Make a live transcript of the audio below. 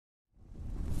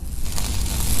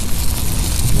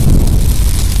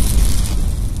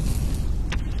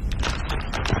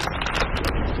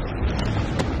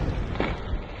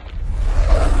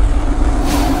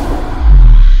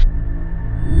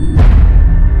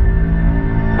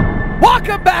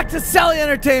Welcome back to Celly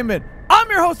Entertainment. I'm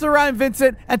your host, Orion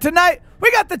Vincent, and tonight we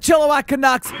got the Chilliwack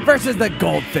Canucks versus the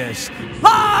Goldfish.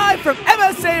 Live from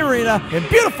M.S.A. Arena in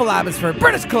beautiful Abbotsford,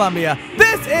 British Columbia,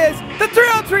 this is the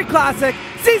 3-on-3 Classic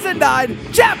Season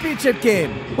 9 Championship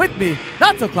Game. With me,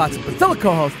 not so classic, but still a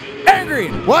co-host, Aaron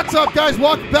Green. What's up, guys?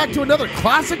 Welcome back to another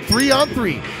classic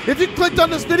 3-on-3. If you clicked on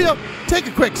this video, take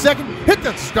a quick second, hit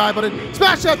that subscribe button,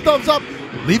 smash that thumbs up,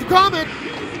 leave a comment.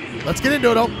 Let's get into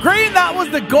it, though. Green, that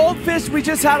was the Goldfish we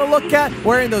just had a look at,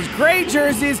 wearing those gray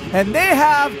jerseys, and they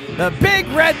have the big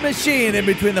red machine in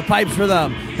between the pipes for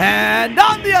them. And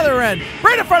on the other end,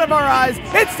 right in front of our eyes,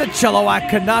 it's the Chilliwack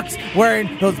Canucks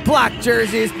wearing those black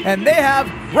jerseys, and they have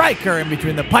Riker in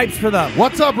between the pipes for them.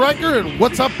 What's up, Riker, and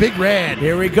what's up, Big Red?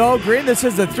 Here we go, Green. This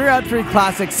is the 3-on-3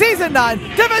 Classic Season 9,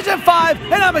 Division 5,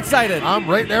 and I'm excited. I'm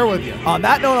right there with you. On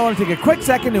that note, I want to take a quick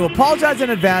second to apologize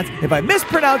in advance if I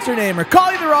mispronounce your name or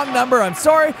call you the wrong number. I'm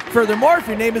sorry. Furthermore, if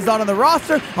your name is not on the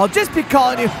roster, I'll just be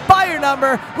calling you by your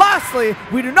number. Lastly,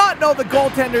 we do not know the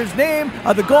goaltender's name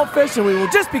of the Goldfish, and we will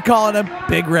just be calling him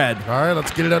Big Red. All right,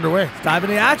 let's get it underway. Let's dive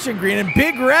into action, Green, and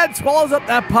Big Red swallows up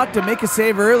that puck to make a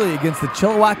save early against the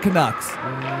Chilliwack Canucks.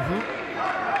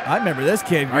 I remember this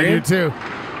kid, Green. I do too.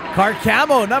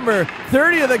 Carcamo, number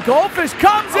 30 of the Goldfish,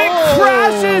 comes in,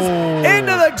 crashes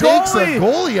into the goalie. Takes the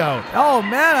goalie out. Oh,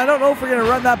 man, I don't know if we're going to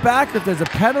run that back, or if there's a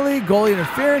penalty, goalie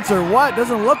interference, or what.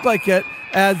 Doesn't look like it,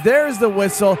 as there's the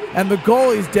whistle, and the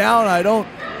goalie's down.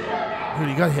 Dude,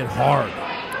 he got hit hard.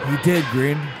 He did,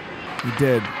 Green. He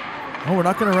did. Oh, we're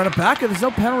not going to run it back, and there's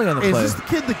no penalty on the play. Is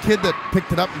this the kid that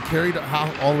picked it up and carried it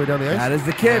all the way down the ice? That is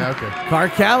the kid. Yeah, okay.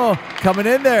 Carcamo coming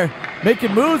in there,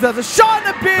 making moves. Has a shot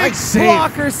and a big nice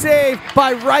blocker save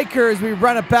by Riker as we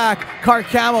run it back.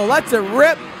 Carcamo lets it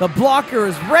rip. The blocker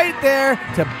is right there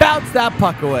to bounce that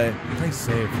puck away. Nice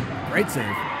save. Great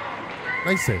save.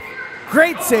 Nice save.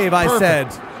 Great save, I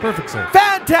said. Perfect save.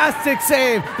 Fantastic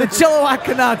save. The Chilliwack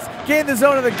Canucks gain the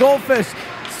zone of the Goldfish.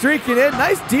 Streaking in.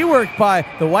 Nice D-work by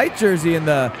the white jersey and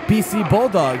the BC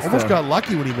Bulldogs. Almost got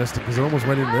lucky when he missed it because it almost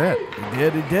went into that.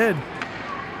 He did.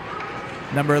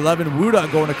 Number 11,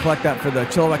 Wuda, going to collect that for the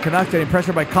Chilliwack Canucks. Getting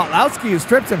pressure by Kotlowski, who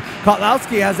strips him.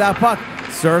 Kotlowski has that puck.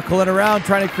 Circling around,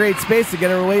 trying to create space to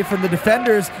get it away from the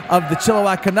defenders of the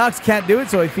Chilliwack Canucks. Can't do it,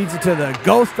 so he feeds it to the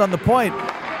Ghost on the point.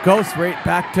 Ghost right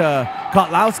back to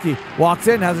Kotlowski. Walks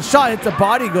in, has a shot, hits a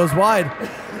body, goes wide.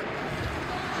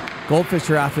 Goldfish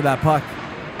are after that puck.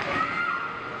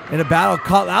 In a battle,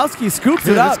 Kotlowski scoops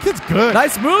it up. This kid's good.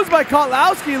 Nice moves by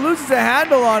Kotlowski. Loses a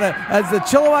handle on it as the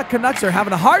Chilliwack Canucks are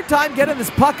having a hard time getting this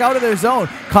puck out of their zone.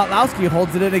 Kotlowski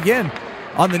holds it in again.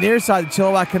 On the near side, the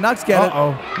Chilliwack Canucks get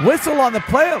it. Whistle on the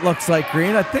play, it looks like,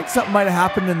 Green. I think something might have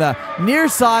happened in the near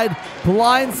side,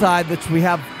 blind side, which we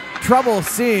have trouble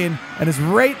seeing, and is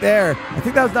right there. I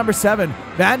think that was number 7.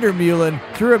 Vandermeulen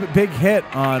threw a big hit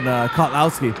on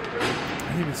Kotlowski.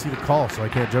 I didn't even see the call, so I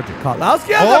can't judge it.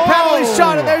 Kotlowski has a penalty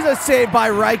shot, and there's a save by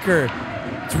Riker.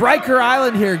 It's Riker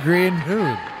Island here, Green.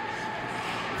 Dude,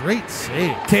 great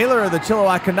save. Taylor of the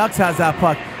Chilliwack Canucks has that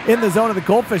puck in the zone of the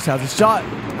Goldfish. Has a shot.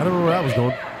 I don't know where that was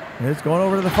going. It's going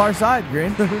over to the far side,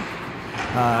 Green.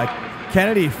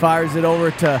 Kennedy fires it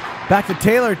over to back to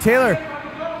Taylor. Taylor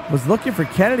was looking for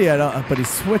Kennedy, but he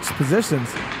switched positions.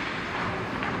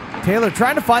 Taylor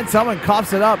trying to find someone,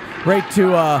 coughs it up right to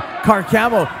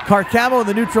Carcamo. Carcamo in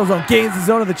the neutral zone, gains the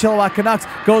zone of the Chilliwack Canucks,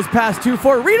 goes past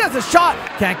 2-4. Reed has a shot,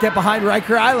 can't get behind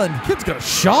Riker Island. Kid's got a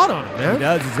shot on him, man. He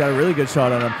does, he's got a really good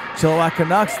shot on him. Chilliwack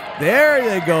Canucks, there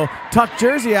they go. Tuck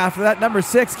jersey after that, number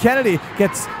 6, Kennedy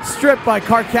gets stripped by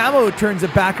Carcamo, who turns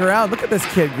it back around. Look at this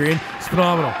kid, Green. It's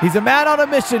phenomenal. He's a man on a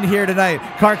mission here tonight.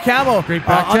 Carcamo great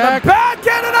back on check. the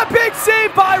backhand, and a big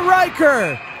save by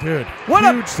Riker. Dude, what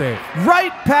huge a save.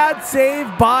 Right pad save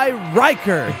by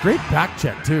Riker. A great back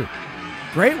check, too.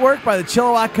 Great work by the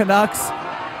Chilliwack Canucks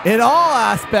in all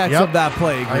aspects of that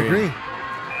play, Green. I agree.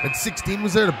 And 16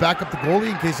 was there to back up the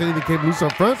goalie in case anything came loose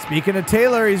up front. Speaking of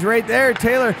Taylor, he's right there.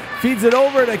 Taylor feeds it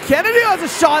over to Kennedy. Has a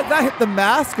shot. That hit the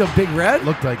mask of Big Red.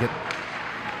 Looked like it.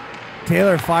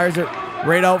 Taylor fires it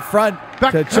right out front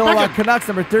to Chilliwack Canucks,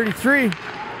 number 33.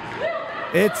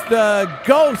 It's the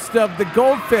Ghost of the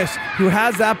Goldfish who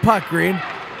has that puck, Green.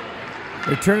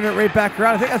 They're turning it right back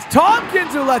around. I think that's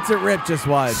Tompkins who lets it rip just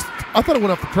wide. I thought it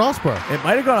went off the crossbar. It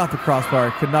might have gone off the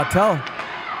crossbar. Could not tell.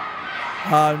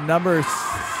 Number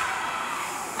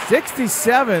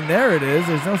 67. There it is.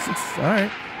 There's no 6. All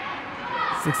right.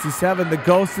 67, the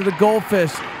Ghost of the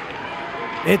Goldfish.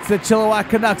 It's the Chilliwack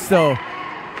Canucks, though,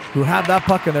 who have that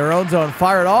puck in their own zone.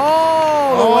 Fire it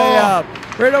all the way up.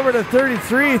 Right over to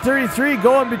 33. 33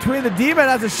 going between the D-men.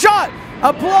 Has a shot.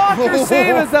 A blocker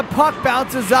save as the puck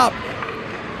bounces up.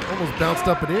 Almost bounced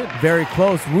up and in. Very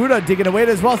close. Wuda digging away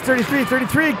as well. It's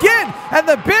 33-33 again. And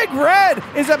the Big Red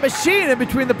is a machine in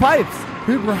between the pipes.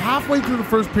 Dude, we're halfway through the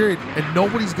first period, and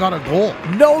nobody's got a goal.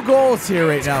 No goals here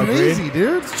right now, Crazy, Green.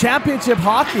 dude. It's championship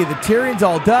hockey. The Tyrion's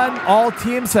all done. All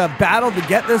teams have battled to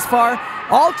get this far.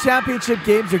 All championship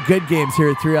games are good games here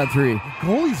at 3-on-3.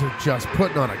 Goalies are just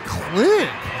putting on a clinic.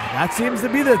 That seems to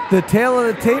be the tail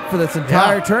of the tape for this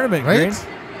entire tournament, right? Green.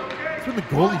 It's been the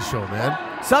goalie show, man.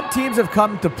 Some teams have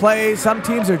come to play. Some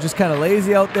teams are just kind of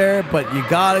lazy out there. But you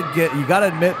gotta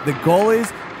admit, the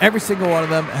goalies, every single one of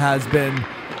them has been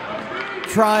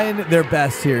trying their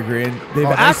best here, Green. They've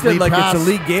acted like it's a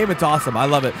league game. It's awesome. I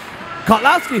love it.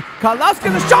 Kotlowski,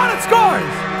 the shot and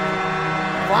scores!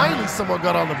 Finally, someone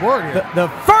got on the board here. The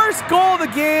first goal of the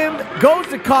game goes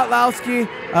to Kotlowski.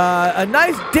 A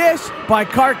nice dish by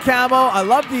Camo. I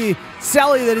love the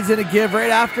Celly that he's going to give right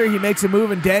after he makes a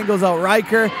move and dangles out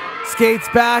Riker. Skates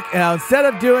back. And now instead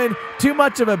of doing too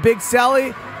much of a big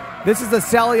Celly, this is a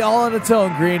Celly all on its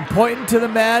own, Green, pointing to the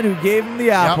man who gave him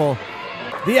the apple.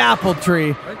 Yep. The apple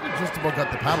tree. Riker just about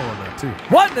got the paddle on that, too.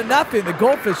 1-0, the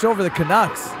Goldfish over the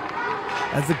Canucks.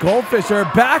 As the Goldfish are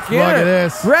back in. Look at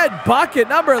this. Red bucket,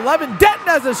 number 11. Denton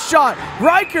has a shot.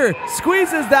 Riker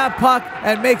squeezes that puck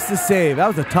and makes the save. That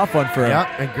was a tough one for him. Yeah,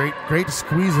 and great to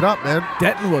squeeze it up, man.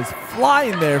 Denton was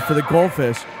flying there for the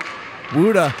Goldfish.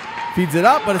 Wuda feeds it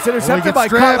up, but it's intercepted by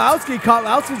Kotlowski.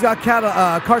 Kotlowski's got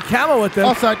Camo with him.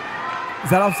 Offside. Is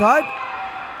that offside?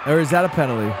 Or is that a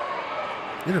penalty?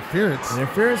 Interference. An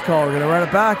interference call. We're going to run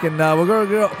it back, and we're going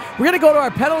to go to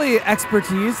our penalty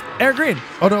expertise. Aaron Green.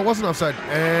 Oh, no, it wasn't offside.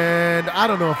 And I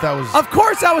don't know if that was... Of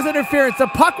course that was interference. The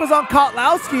puck was on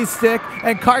Kotlowski's stick,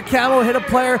 and Camo hit a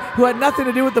player who had nothing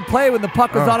to do with the play when the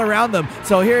puck was on around them.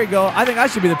 So here you go. I think I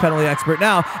should be the penalty expert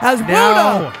now. As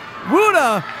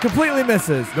Wuda completely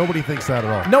misses. Nobody thinks that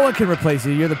at all. No one can replace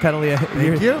you. You're the penalty.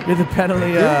 You're the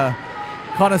penalty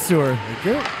connoisseur. Thank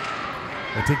you.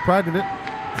 I take pride in it.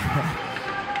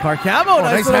 Camo,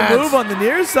 nice little move on the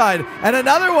near side. And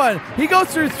another one. He goes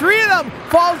through three of them,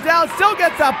 falls down, still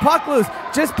gets that puck loose,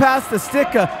 just past the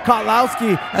stick of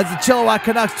Kotlowski as the Chilliwack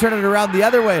Canucks turn it around the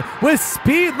other way. With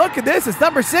speed, look at this. It's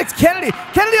number 6, Kennedy.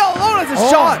 Kennedy all alone has a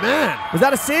shot. Man. Was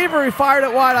that a save or he fired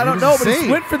it wide? I don't know, but he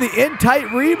went for the in-tight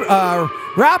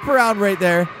wraparound right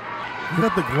there. He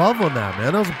got the glove on that,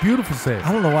 man. That was a beautiful save.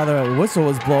 I don't know why the whistle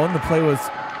was blowing. The play was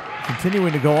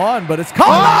continuing to go on, but it's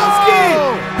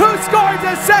Kotlowski who scores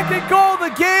the second goal of the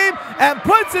game and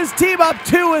puts his team up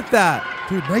 2 with that.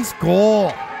 Dude, nice goal.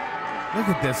 Look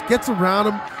at this. Gets around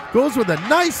him, goes with a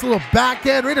nice little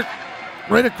backhand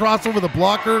right across over the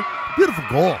blocker. Beautiful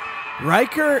goal.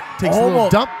 Riker takes a little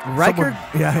dump. Riker,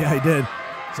 yeah, he did.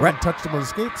 Someone touched him on the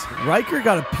skates. Riker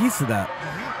got a piece of that.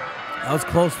 That was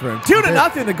close for him.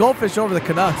 2-0, the Goldfish over the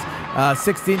Canucks.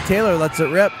 16, Taylor lets it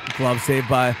rip. Glove saved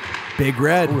by Big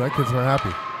Red. Ooh, that kid's not happy.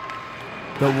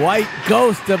 The white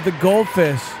ghost of the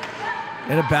Goldfish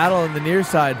in a battle on the near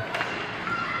side.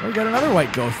 Oh, we got another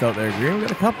white ghost out there, Green. We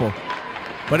got a couple.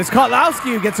 But it's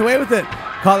Kotlowski who gets away with it.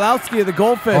 Kotlowski of the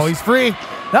Goldfish. Oh, he's free.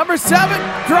 Number 7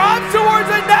 drives towards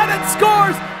the net and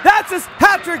scores. That's his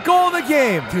hat-trick goal of the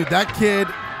game. Dude, that kid,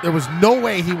 there was no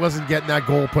way he wasn't getting that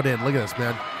goal put in. Look at this,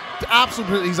 man.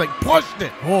 Absolutely, he's like pushed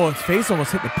it. Oh, his face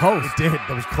almost hit the post. It did.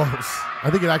 That was close. I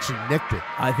think it actually nicked it.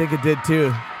 I think it did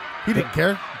too. He didn't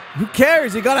care. Who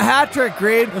cares? He got a hat trick,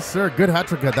 Green. Yes, sir. Good hat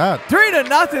trick at that.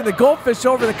 3-0. The Goldfish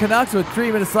over the Canucks with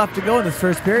 3 minutes left to go in this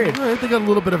first period. All right, they got a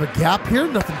little bit of a gap here.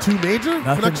 Nothing too major.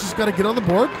 Canucks just got to get on the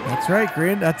board. That's right,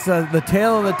 Green. That's the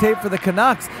tail of the tape for the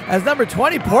Canucks. As number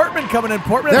 20, Portman coming in.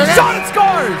 Portman has a shot and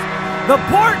scores. The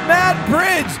Portman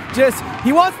bridge.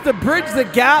 He wants to bridge the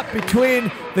gap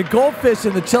between the Goldfish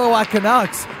and the Chilliwack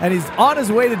Canucks, and he's on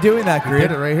his way to doing that, Green. He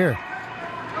did it right here.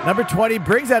 Number 20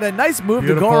 brings out a nice move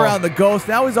to go around the ghost.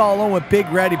 Now he's all alone with Big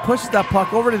Red. He pushes that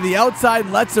puck over to the outside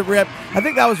and lets it rip. I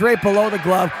think that was right below the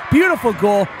glove. Beautiful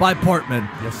goal by Portman.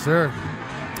 Yes, sir.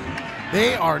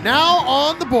 They are now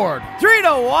on the board.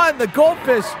 3-1, the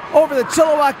Goldfish over the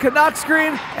Chilliwack Canucks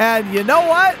screen. And you know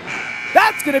what?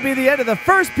 That's going to be the end of the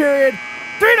first period.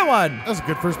 3-1. That was a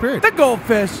good first period. The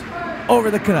Goldfish over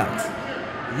the Canucks.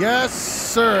 Yes,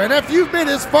 sir. And if you've made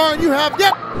this far and you have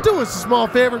yet, do us a small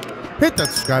favor. Hit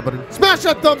that subscribe button. Smash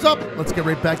that thumbs up. Let's get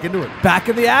right back into it. Back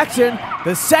in the action.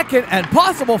 The second and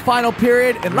possible final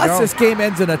period. Unless this game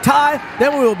ends in a tie,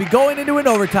 then we will be going into an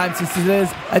overtime since it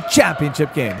is a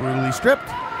championship game. Brutally stripped.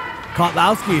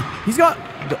 Kotlowski. He's got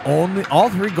all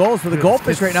 3 goals for the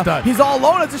Goldfish right now. He's all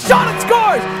alone. It's a shot and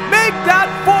scores. make that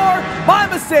 4. My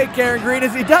mistake, Aaron Green,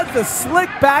 is he does the slick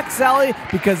back Celly,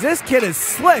 because this kid is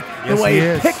slick the way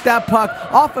he picked that puck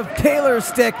off of Taylor's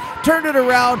stick, turned it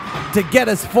around to get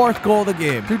his 4th goal of the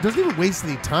game. Dude, doesn't even waste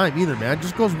any time either, man.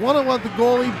 Just goes one-on-one with the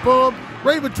goalie, boom,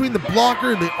 right between the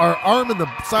blocker and the arm and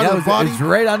the side of the body. It's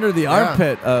right under the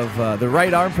armpit of the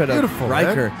right armpit Beautiful, of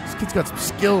Riker. Man. This kid's got some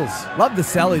skills. Love the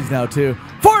Cellys now, too.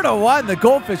 4-1, the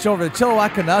Goldfish over the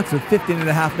Chilliwack Canucks with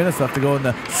 15.5 minutes left to go in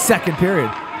the 2nd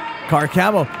period.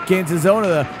 Carcamo gains his own of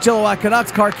the Chilliwack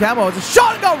Canucks. Carcamo has a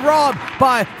shot and got robbed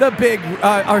by the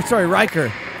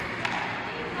Riker.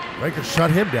 Riker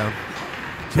shut him down.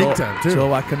 Big time, too.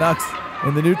 Chilliwack Canucks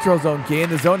in the neutral zone,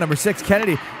 gained his own. Number 6,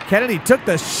 Kennedy. Kennedy took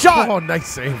the shot. Oh, nice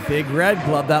save. Big Red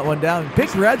gloved that one down.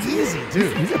 Big Red's easy,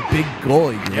 dude. He's a big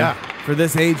goalie, dude, for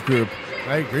this age group.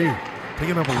 I agree.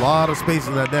 Taking up a lot of space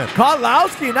in that net.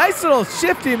 Kotlowski, nice little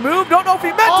shifty move. Don't know if he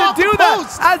meant to do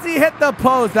that as he hit the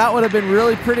post. That would have been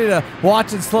really pretty to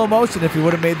watch in slow motion if he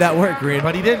would have made that work, Green.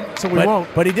 But he didn't, so we won't.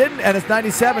 But he didn't, and it's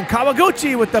 97.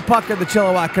 Kawaguchi with the puck of the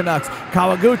Chilliwack Canucks.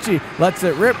 Kawaguchi lets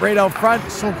it rip right out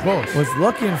front. So close. Was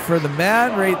looking for the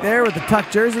man right there with the tuck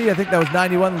jersey. I think that was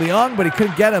 91 Leong, but he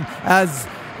couldn't get him as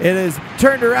it is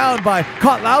turned around by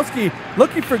Kotlowski,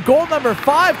 looking for goal number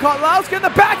 5. Kotlowski in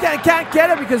the backhand, can't get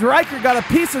it because Riker got a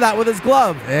piece of that with his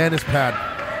glove. And his pad.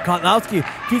 Kotlowski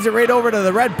feeds it right over to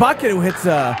the red bucket who hits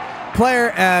a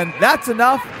player, and that's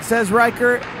enough, says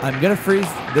Riker. I'm going to freeze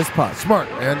this puck. Smart,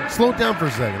 and slow it down for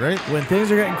a second, right? When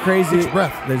things are getting crazy,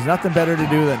 there's nothing better to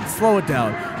do than slow it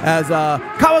down. As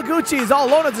Kawaguchi is all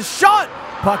alone, it's a shot.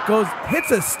 Puck hits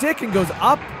a stick and goes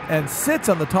up and sits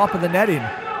on the top of the netting.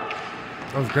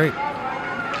 That was great.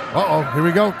 Uh-oh, here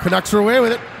we go. Canucks are away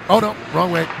with it. Oh, no,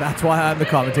 wrong way. That's why I'm the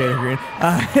commentator, Green.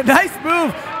 Nice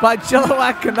move by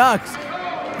Chilliwack Canucks.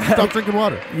 Stop drinking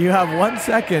water. You have 1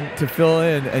 second to fill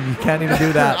in, and you can't even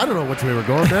do that. I don't know which way we're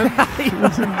going, man.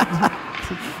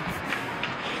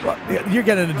 Well, you're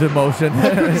getting a demotion.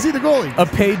 I couldn't see the goalie. A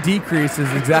pay decrease is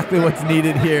exactly what's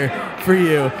needed here for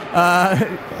you.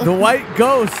 The White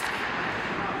Ghost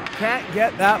can't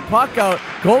get that puck out.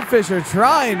 Goldfish are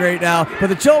trying right now, but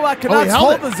the Chilliwack Canucks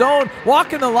hold the zone,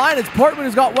 walking the line. It's Portman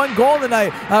who's got 1 goal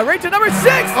tonight. Right to number 16,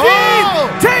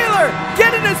 Taylor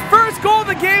getting his first goal of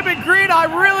the game in green. I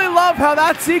really love how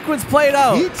that sequence played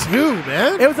out. Me too,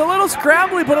 man. It was a little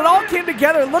scrambly, but it all came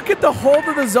together. Look at the hold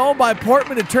of the zone by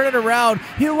Portman to turn it around.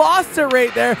 He lost it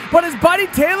right there, but his buddy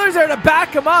Taylor's there to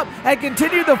back him up and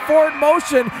continue the forward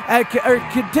motion, or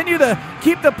continue to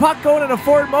keep the puck going in a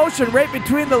forward motion right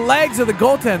between the legs of the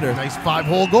goaltender. Nice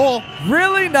 5-hole goal.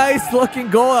 Really nice looking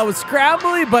goal. That was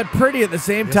scrambly but pretty at the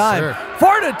same time.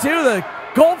 4-2, the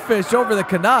Goldfish over the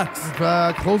Canucks.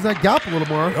 Close that gap a little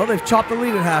more. Oh, they've chopped the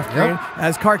lead in half, Green,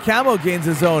 as Carcamo gains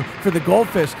his own for the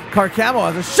Goldfish.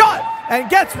 Carcamo has a shot and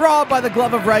gets robbed by the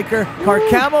glove of Riker.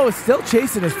 Carcamo is still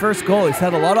chasing his first goal. He's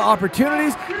had a lot of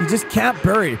opportunities. He just can't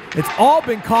bury. It's all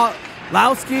been caught.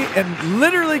 Lowski, and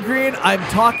literally, Green, I'm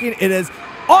talking, it has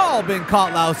all been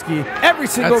Kotlowski. Every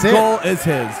single goal is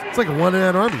his. It's like a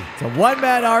one-man army. It's a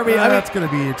one-man army. I mean, that's going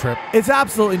to be your trip. It's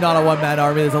absolutely not a one-man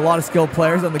army. There's a lot of skilled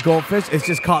players on the Goldfish. It's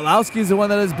just Kotlowski's the one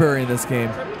that is burying this game.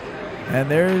 And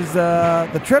there's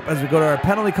the trip as we go to our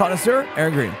penalty connoisseur,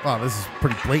 Aaron Green. Wow, this is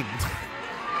pretty blatant.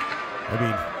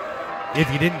 I mean,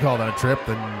 if you didn't call that a trip,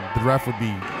 then the ref would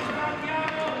be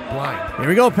blind. Here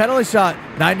we go, penalty shot.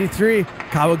 93,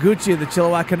 Kawaguchi of the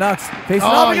Chilliwack Canucks facing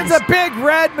off against a big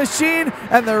red machine,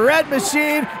 and the red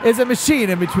machine is a machine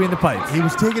in between the pipes. He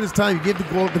was taking his time. He gave the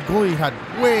goalie had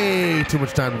way too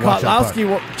much time to watch that puck.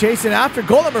 Kotlowski chasing after.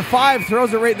 Goal number 5,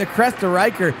 throws it right in the crest to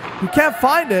Riker, who can't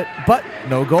find it, but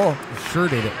no goal. He sure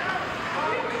did it.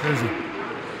 Jersey.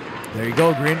 There you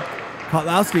go, Green.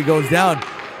 Kotlowski goes down.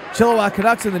 Chilliwack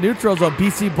Canucks in the neutral zone.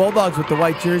 BC Bulldogs with the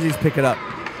white jerseys pick it up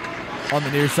on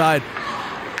the near side.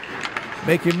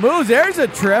 Making moves. There's a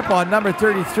trip on number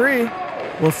 33.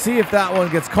 We'll see if that one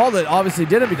gets called. It obviously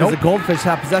didn't because the Goldfish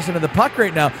have possession of the puck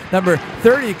right now. Number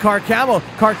 30, Carcamo.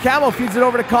 Carcamo feeds it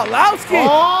over to Kotlowski.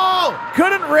 Oh!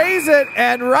 Couldn't raise it,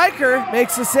 and Riker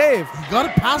makes the save. He got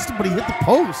it past him, but he hit the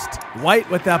post. White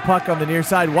with that puck on the near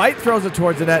side. White throws it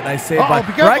towards the net. Nice save by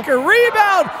Riker.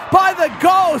 Rebound by the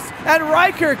Ghost, and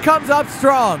Riker comes up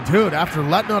strong. Dude, after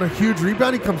letting out a huge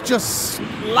rebound, he comes just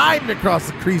sliding across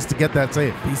the crease to get that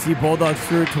save. BC Bulldogs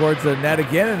threw it towards the net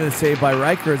again, and a save by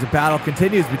Riker as the battle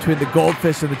continues between the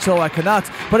Goldfish and the Chilliwack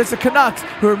Canucks. But it's the Canucks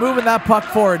who are moving that puck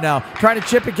forward now. Trying to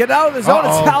chip it, get out of the zone.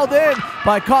 It's held in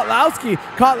by Kotlowski.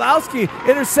 Kotlowski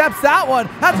intercepts that one.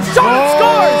 That's a shot and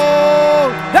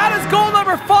scores! That is goal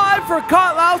number 5 for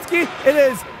Kotlowski. It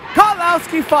is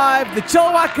Kotlowski 5, the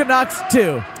Chilliwack Canucks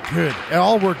 2. Good. It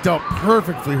all worked out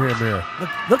perfectly for him here.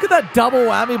 Look at that double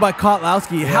whammy by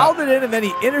Kotlowski. He held it in, and then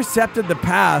he intercepted the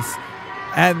pass.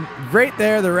 And right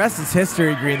there, the rest is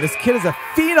history, Green. This kid is a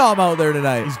phenom out there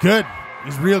tonight. He's good.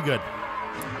 He's real good.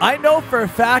 I know for a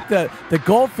fact that the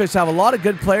Goldfish have a lot of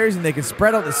good players and they can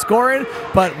spread out the scoring,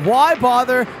 but why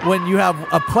bother when you have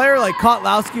a player like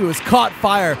Kotlowski who has caught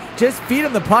fire? Just feed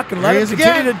him the puck and let him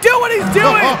continue to do what he's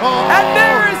doing. And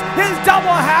there's his double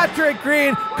hat trick,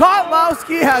 Green.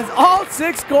 Kotlowski has all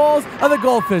 6 goals of the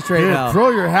Goldfish right now.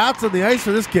 Throw your hats on the ice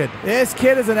for this kid. This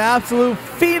kid is an absolute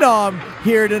phenom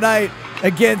here tonight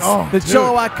against the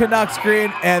Chilliwack Canucks,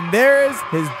 Green, and there's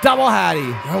his double hattie.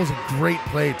 That was a great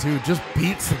play, too. Just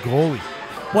beats the goalie.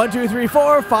 1, 2, 3,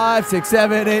 4, 5, 6,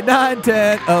 7, 8, 9,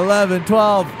 10, 11,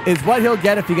 12 is what he'll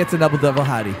get if he gets a double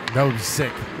hattie. That would be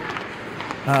sick.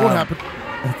 What happened?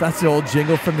 That's the old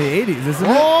jingle from the 80s, isn't it?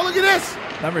 Oh, look at this.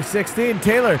 Number 16,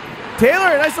 Taylor.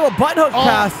 Taylor, a nice little button hook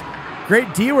pass.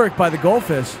 Great D work by the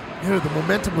Goldfish. Dude, the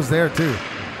momentum was there, too.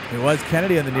 It was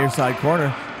Kennedy on the near side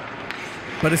corner.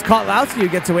 But it's Kotlowski who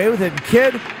gets away with it.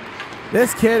 And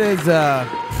this kid is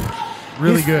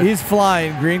really good. He's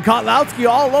flying, Green. Kotlowski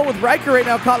all alone with Riker right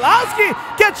now.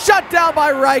 Kotlowski gets shut down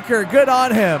by Riker. Good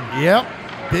on him. Yep.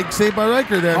 Big save by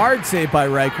Riker there. Hard save by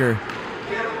Riker.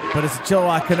 But it's the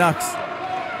Chilliwack Canucks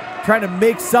trying to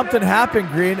make something happen,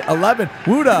 Green. 11.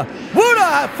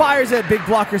 Wuda fires it. Big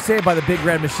blocker save by the Big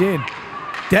Red Machine.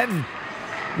 Denton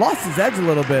lost his edge a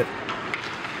little bit,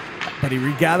 but he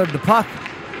regathered the puck.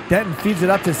 Denton feeds it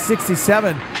up to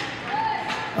 67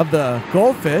 of the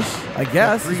Goldfish, I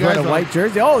guess. He's wearing a white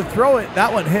jersey. Oh, throw it.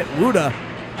 That one hit Wuda.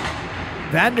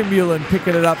 Vandermeulen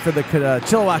picking it up for the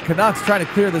Chilliwack Canucks, trying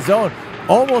to clear the zone.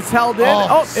 Almost held in.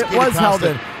 It was held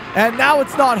in. And now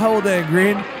it's not held in,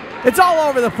 Green. It's all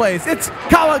over the place. It's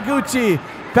Kawaguchi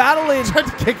battling. Tried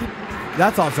to kick it.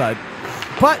 That's offside.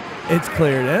 But it's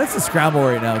cleared. And it's a scramble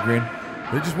right now, Green.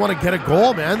 They just want to get a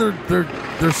goal, man.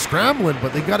 They're scrambling,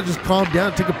 but they got to just calm down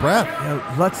and take a breath.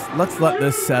 Yeah, let's let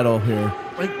this settle here.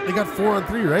 Like they got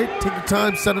 4-on-3, right? Take your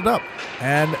time, set it up.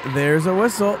 And there's a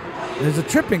whistle. There's a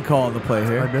tripping call on the play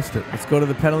here. I missed it. Let's go to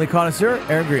the penalty connoisseur,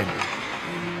 Aaron Green.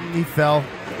 He fell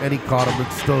and he caught him.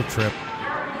 It's still a trip.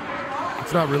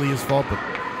 It's not really his fault, but it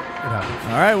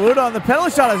happens. All right, Wood on the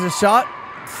penalty shot as a shot.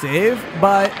 Saved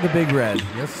by the Big Red.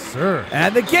 Yes, sir.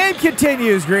 And the game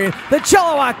continues, Green. The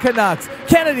Chilliwack Canucks.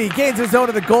 Kennedy gains his own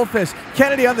to the Goldfish.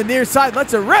 Kennedy on the near side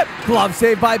lets it rip. Glove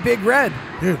saved by Big Red.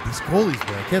 Dude, these goalies,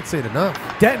 man. I can't say it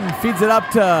enough. Denton feeds it up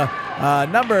to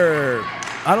number,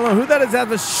 I don't know who that is,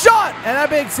 has a shot. And a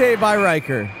big save by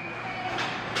Riker.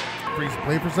 Freeze the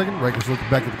play for a second. Riker's looking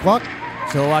back at the clock.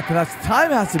 Chilliwack Canucks.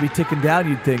 Time has to be ticking down,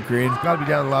 you'd think, Green. It's got to be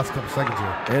down the last couple seconds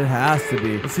here. It has to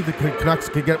be. Let's see if the Canucks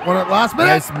can get one at last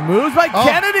minute. Nice moves by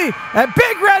Kennedy. And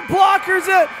Big Red blockers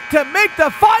it to make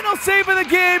the final save of the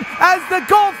game as the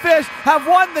Goldfish have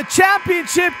won the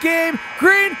championship game.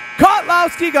 Green,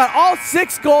 Kotlowski got all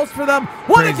 6 goals for them.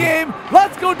 What a game.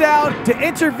 Let's go down to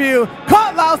interview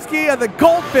Kotlowski of the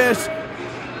Goldfish.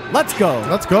 Let's go.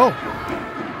 Let's go.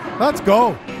 Let's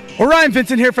go. Orion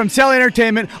Vincent here from Celly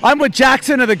Entertainment. I'm with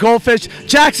Jackson of the Goldfish.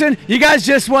 Jackson, you guys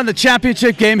just won the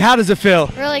championship game. How does it feel?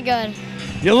 Really good.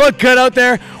 You look good out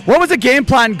there. What was the game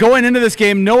plan going into this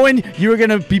game, knowing you were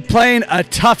going to be playing a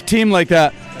tough team like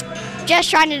that? Just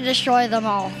trying to destroy them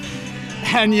all.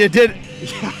 And you did.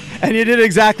 And you did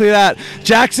exactly that.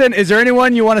 Jackson, is there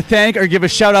anyone you want to thank or give a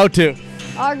shout out to?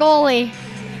 Our goalie.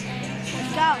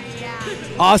 Let's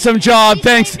go. Awesome job. He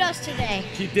Thanks. saved us today.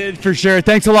 He did for sure.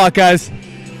 Thanks a lot, guys.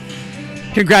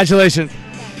 Congratulations.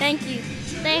 Thank you.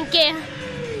 Thank you.